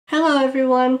Hello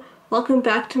everyone, welcome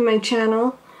back to my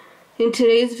channel. In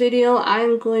today's video,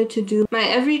 I'm going to do my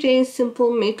everyday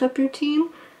simple makeup routine.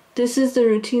 This is the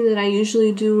routine that I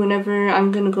usually do whenever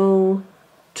I'm gonna go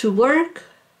to work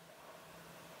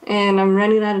and I'm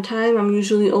running out of time. I'm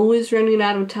usually always running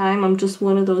out of time. I'm just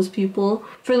one of those people.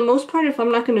 For the most part, if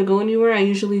I'm not gonna go anywhere, I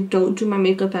usually don't do my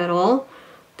makeup at all.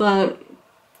 But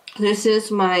this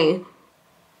is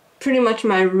pretty much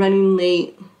my running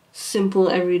late simple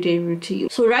everyday routine.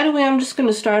 So right away I'm just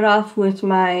gonna start off with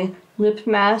my lip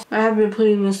mask. I have been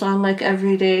putting this on like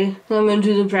every day. So I'm gonna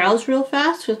do the brows real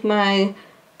fast with my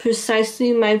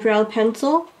Precisely My Brow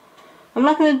pencil. I'm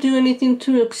not gonna do anything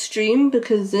too extreme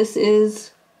because this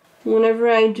is whenever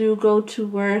I do go to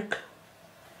work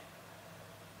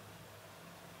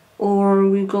or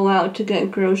we go out to get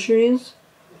groceries.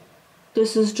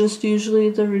 This is just usually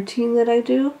the routine that I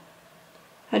do.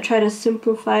 I try to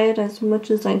simplify it as much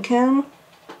as I can.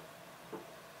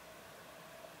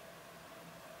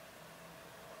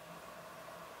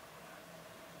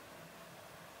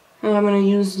 And I'm going to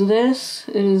use this.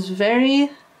 It is very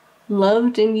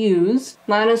loved and used.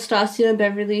 My Anastasia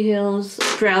Beverly Hills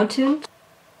Brow Tint.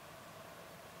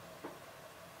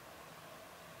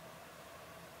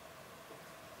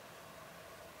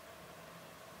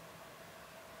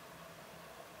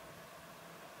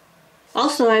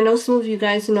 Also, I know some of you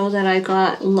guys know that I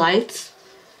got lights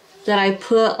that I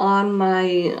put on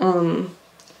my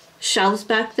shelves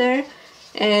back there,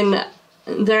 and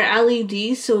they're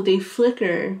LED, so they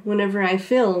flicker whenever I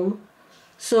film.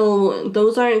 So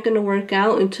those aren't going to work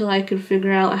out until I can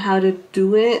figure out how to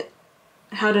do it,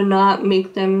 how to not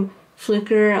make them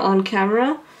flicker on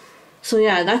camera. So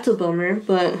yeah, that's a bummer,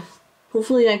 but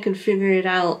hopefully I can figure it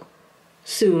out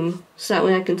soon, so that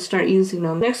way I can start using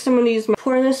them. Next I'm going to use my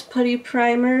Poreless Putty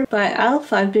Primer by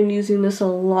e.l.f. I've been using this a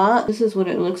lot. This is what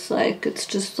it looks like. It's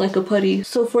just like a putty.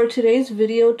 So for today's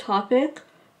video topic,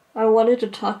 I wanted to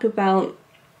talk about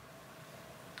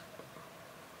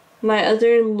my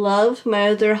other love, my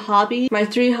other hobby. My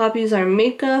three hobbies are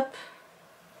makeup,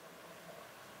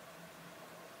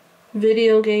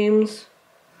 video games,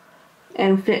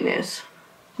 and fitness.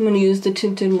 I'm going to use the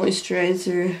tinted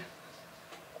moisturizer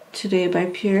today by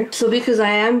Pure. So because I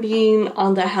am being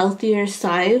on the healthier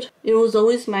side, it was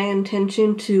always my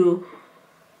intention to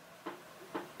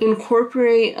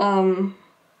incorporate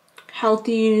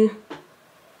healthy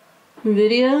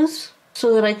videos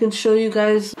so that I can show you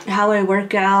guys how I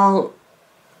work out,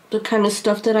 the kind of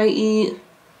stuff that I eat,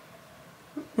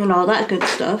 and all that good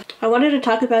stuff. I wanted to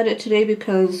talk about it today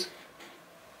because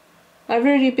I've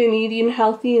already been eating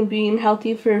healthy and being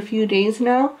healthy for a few days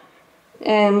now.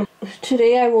 And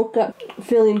today I woke up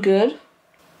feeling good.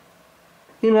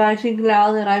 You know, I think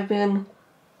now that I'm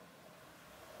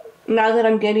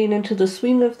getting into the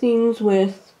swing of things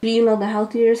with being on the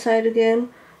healthier side again,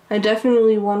 I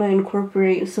definitely want to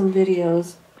incorporate some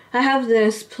videos. I have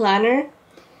this planner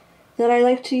that I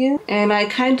like to use, and I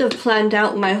kind of planned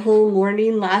out my whole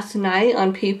morning last night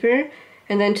on paper,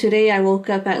 and then today I woke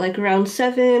up at like around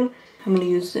 7. I'm gonna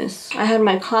use this. I had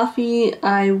my coffee.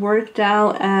 I worked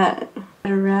out at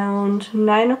around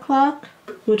 9 o'clock,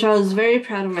 which I was very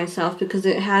proud of myself because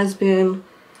it has been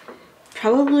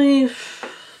probably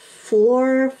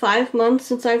 4 or 5 months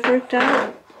since I've worked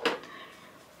out.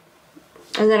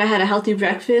 And then I had a healthy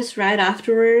breakfast right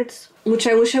afterwards, which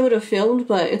I wish I would have filmed,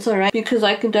 but it's alright because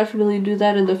I can definitely do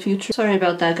that in the future. Sorry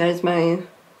about that, guys. My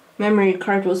memory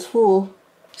card was full.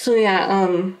 So yeah,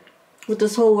 with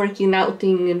this whole working out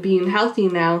thing and being healthy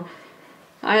now,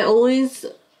 I've always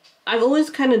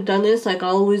kind of done this. Like,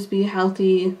 I'll always be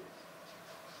healthy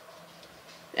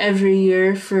every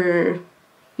year for,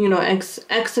 you know,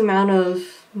 X amount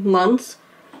of months.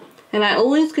 And I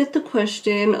always get the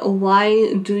question, why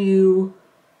are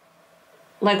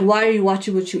you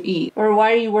watching what you eat? Or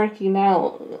why are you working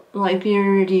out? Like, you're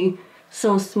already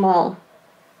so small.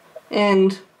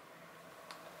 And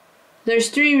there's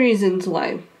 3 reasons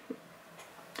why.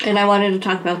 And I wanted to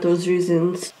talk about those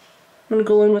reasons. I'm gonna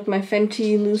go in with my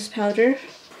Fenty loose powder.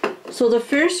 So the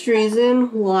first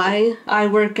reason why I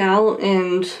work out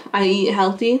and I eat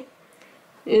healthy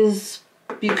is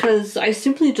because I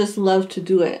simply just love to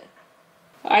do it.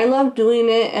 I love doing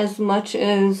it as much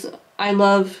as I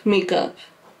love makeup,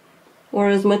 or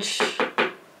as much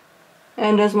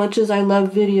as I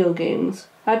love video games.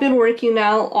 I've been working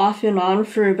out off and on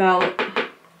for about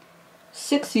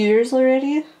 6 years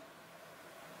already.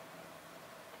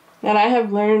 And I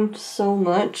have learned so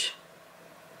much.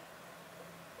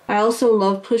 I also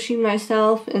love pushing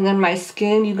myself, and then my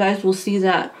skin, you guys will see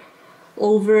that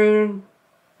over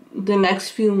the next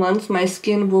few months my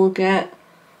skin will get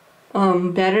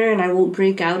better and I won't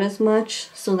break out as much,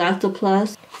 so that's a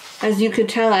plus. As you could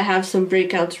tell, I have some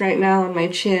breakouts right now on my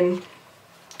chin,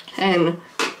 but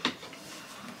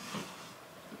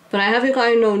I haven't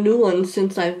gotten no new ones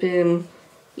since I've been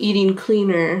eating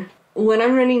cleaner. When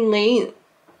I'm running late,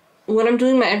 when I'm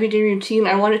doing my everyday routine,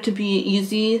 I want it to be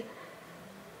easy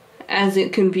as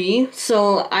it can be.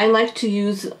 So I like to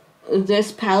use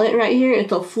this palette right here.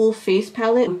 It's a full face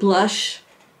palette. Blush,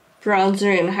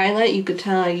 bronzer, and highlight. You could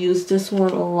tell I use this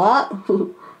one a lot.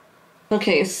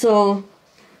 Okay, so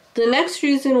the next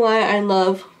reason why I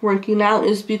love working out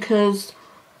is because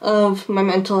of my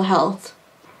mental health.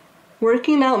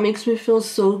 Working out makes me feel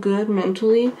so good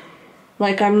mentally.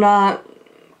 Like I'll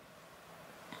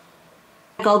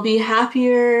be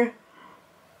happier.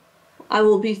 I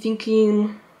will be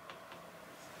thinking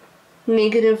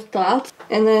negative thoughts,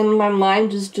 and then my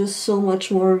mind is just so much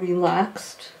more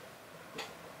relaxed.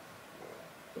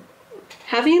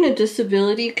 Having a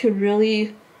disability could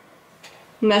really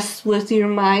mess with your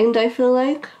mind, I feel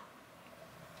like.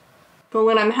 But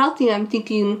when I'm healthy, I'm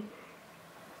thinking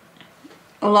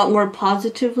a lot more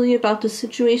positively about the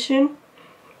situation.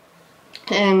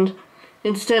 And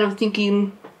instead of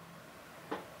thinking,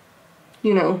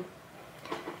 you know,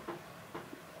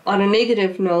 on a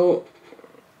negative note,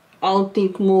 I'll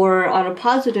think more on a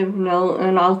positive note,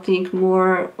 and I'll think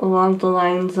more along the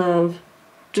lines of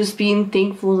just being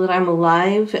thankful that I'm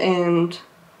alive and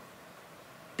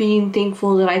being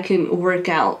thankful that I can work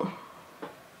out,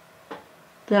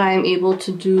 that I am able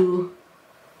to do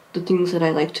the things that I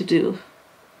like to do.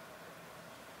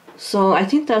 So I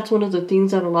think that's one of the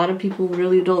things that a lot of people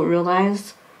really don't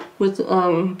realize with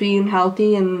being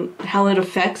healthy and how it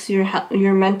affects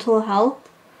your mental health.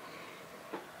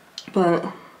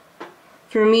 But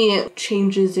for me, it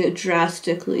changes it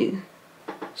drastically.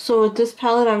 So with this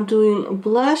palette, I'm doing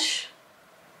blush,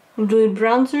 I'm doing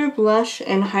bronzer, blush,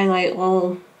 and highlight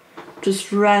all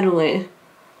just right away.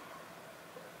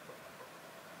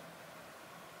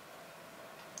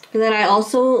 And then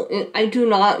I do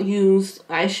not use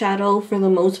eyeshadow for the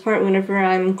most part whenever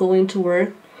I'm going to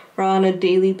work or on a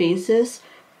daily basis.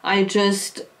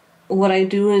 What I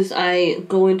do is I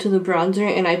go into the bronzer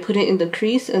and I put it in the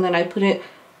crease, and then I put it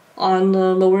on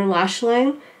the lower lash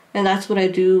line, and that's what I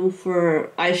do for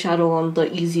eyeshadow on the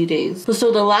easy days.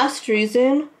 So the last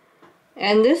reason,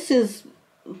 and this is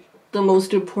the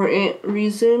most important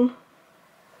reason,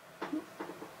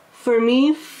 for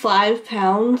me, 5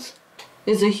 pounds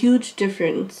is a huge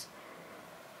difference.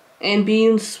 And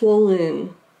being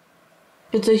swollen,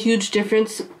 it's a huge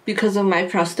difference because of my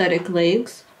prosthetic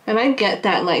legs. And I get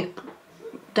that, like,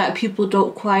 that people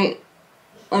don't quite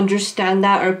understand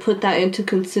that or put that into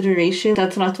consideration.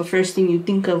 That's not the first thing you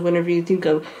think of whenever you think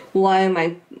of, why am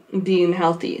I being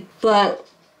healthy? But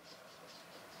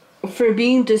for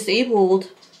being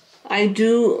disabled, I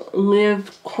do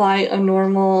live quite a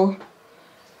normal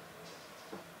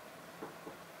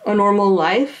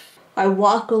life. I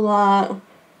walk a lot.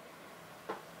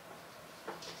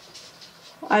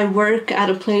 I work at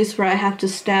a place where I have to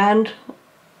stand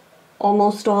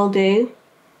almost all day.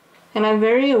 And I'm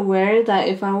very aware that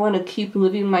if I want to keep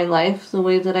living my life the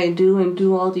way that I do and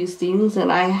do all these things, then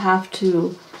I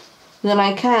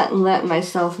can't let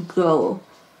myself go.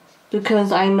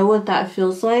 Because I know what that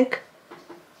feels like.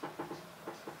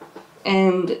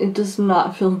 And it does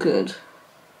not feel good.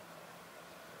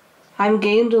 I've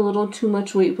gained a little too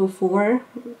much weight before,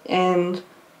 and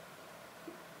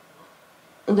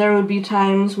there would be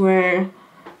times where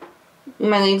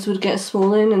my legs would get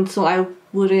swollen, and so I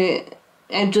wouldn't,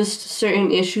 and just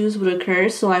certain issues would occur,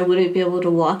 so I wouldn't be able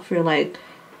to walk for like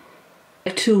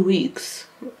 2 weeks.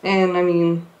 And I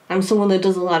mean, I'm someone that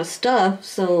does a lot of stuff,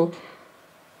 so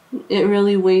it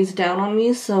really weighs down on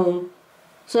me, so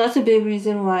that's a big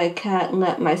reason why I can't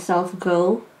let myself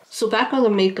go. So back on the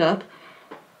makeup,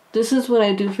 this is what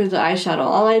I do for the eyeshadow.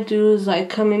 All I do is I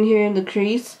come in here in the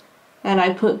crease and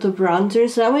I put the bronzer,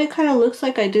 so that way it kind of looks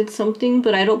like I did something,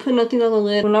 but I don't put nothing on the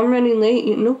lid. When I'm running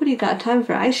late, nobody got time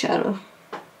for eyeshadow.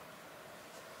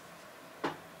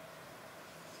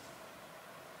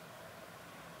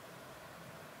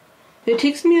 It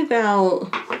takes me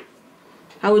about,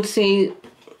 I would say,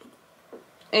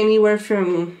 anywhere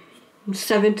from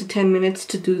 7 to 10 minutes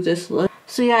to do this look.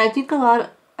 So yeah, I think a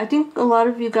lot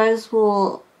of you guys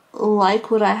will like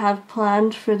what I have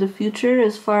planned for the future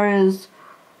as far as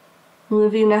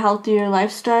living a healthier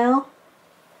lifestyle.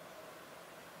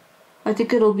 I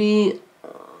think it'll be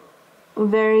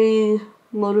very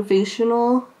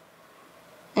motivational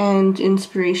and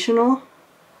inspirational,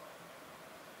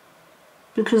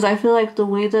 because I feel like the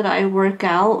way that I work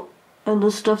out and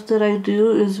the stuff that I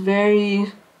do is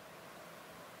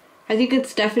I think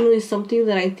it's definitely something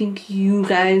that I think you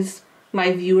guys,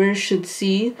 my viewers, should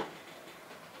see.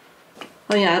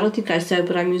 Oh yeah, I don't think I said,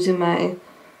 but I'm using my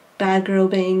Bad Girl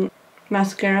Bang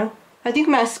mascara. I think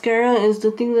mascara is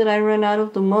the thing that I run out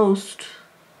of the most.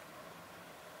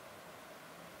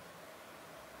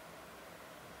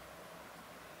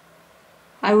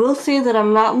 I will say that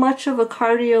I'm not much of a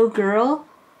cardio girl.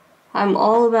 I'm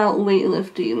all about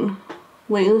weightlifting.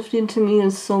 Weightlifting to me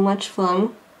is so much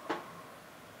fun.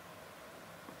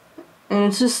 And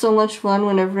it's just so much fun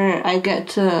whenever I get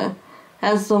to,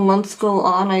 as the months go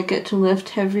on, I get to lift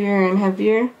heavier and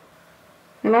heavier.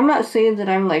 And I'm not saying that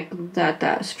I'm like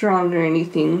that strong or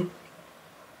anything.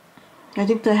 I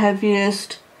think the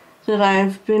heaviest that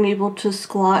I've been able to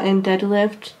squat and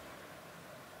deadlift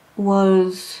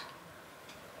was,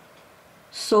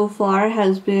 so far,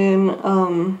 has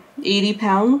been 80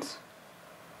 pounds.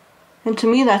 And to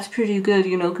me that's pretty good,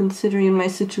 you know, considering my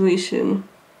situation.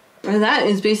 And that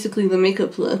is basically the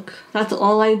makeup look. That's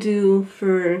all I do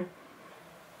for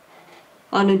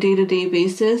on a day-to-day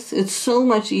basis. It's so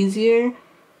much easier.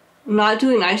 Not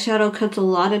doing eyeshadow cuts a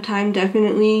lot of time,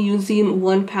 definitely. Using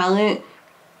one palette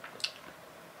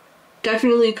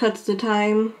definitely cuts the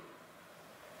time.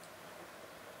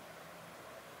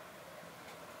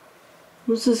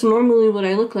 This is normally what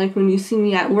I look like when you see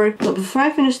me at work. But before I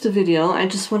finish the video, I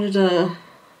just wanted to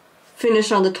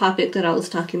finish on the topic that I was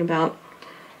talking about.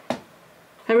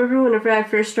 I remember whenever I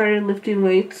first started lifting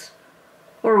weights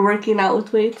or working out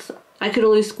with weights, I could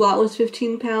only squat with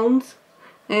 15 pounds.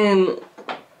 And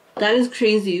that is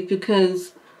crazy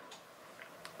because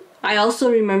I also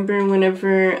remember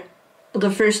whenever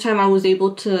the first time I was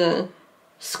able to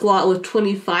squat with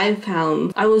 25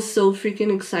 pounds, I was so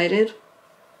freaking excited.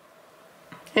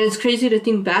 And it's crazy to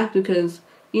think back because,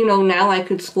 you know, now I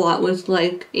could squat with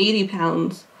like 80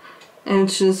 pounds. And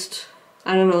it's just,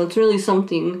 I don't know, it's really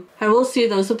something. I will say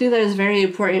though, something that is very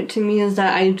important to me is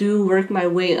that I do work my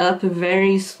way up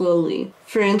very slowly.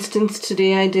 For instance,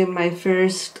 today I did my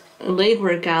first leg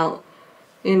workout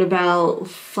in about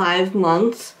 5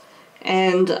 months.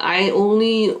 And I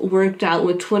only worked out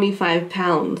with 25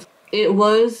 pounds. It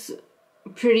was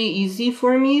pretty easy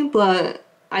for me, but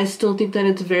I still think that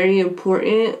it's very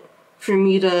important for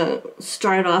me to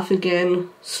start off again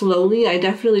slowly. I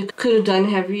definitely could have done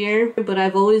heavier, but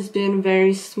I've always been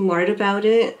very smart about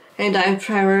it, and I've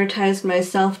prioritized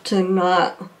myself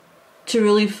to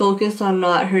really focus on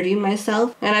not hurting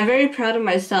myself. And I'm very proud of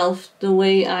myself the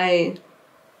way I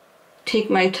take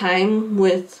my time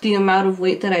with the amount of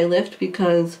weight that I lift,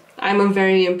 because I'm a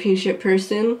very impatient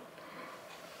person.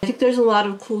 I think there's a lot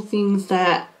of cool things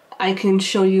that I can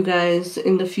show you guys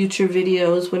in the future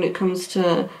videos when it comes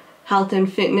to health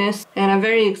and fitness, and I'm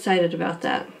very excited about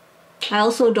that. I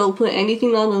also don't put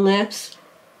anything on the lips.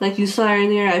 Like you saw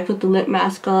earlier, I put the lip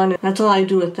mask on, and that's all I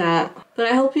do with that. But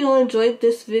I hope you all enjoyed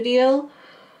this video.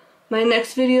 My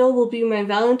next video will be my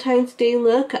Valentine's Day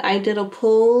look. I did a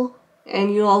poll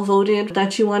and you all voted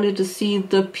that you wanted to see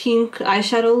the pink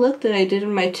eyeshadow look that I did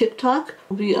in my TikTok. It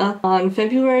will be up on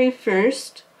February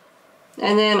 1st.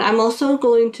 And then I'm also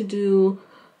going to do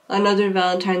another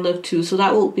Valentine look too, so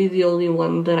that won't be the only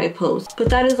one that I post. But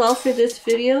that is all for this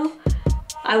video.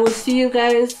 I will see you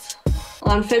guys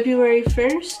on February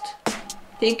 1st.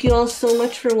 Thank you all so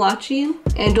much for watching,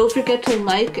 and don't forget to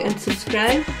like and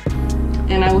subscribe,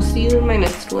 and I will see you in my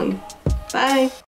next one. Bye!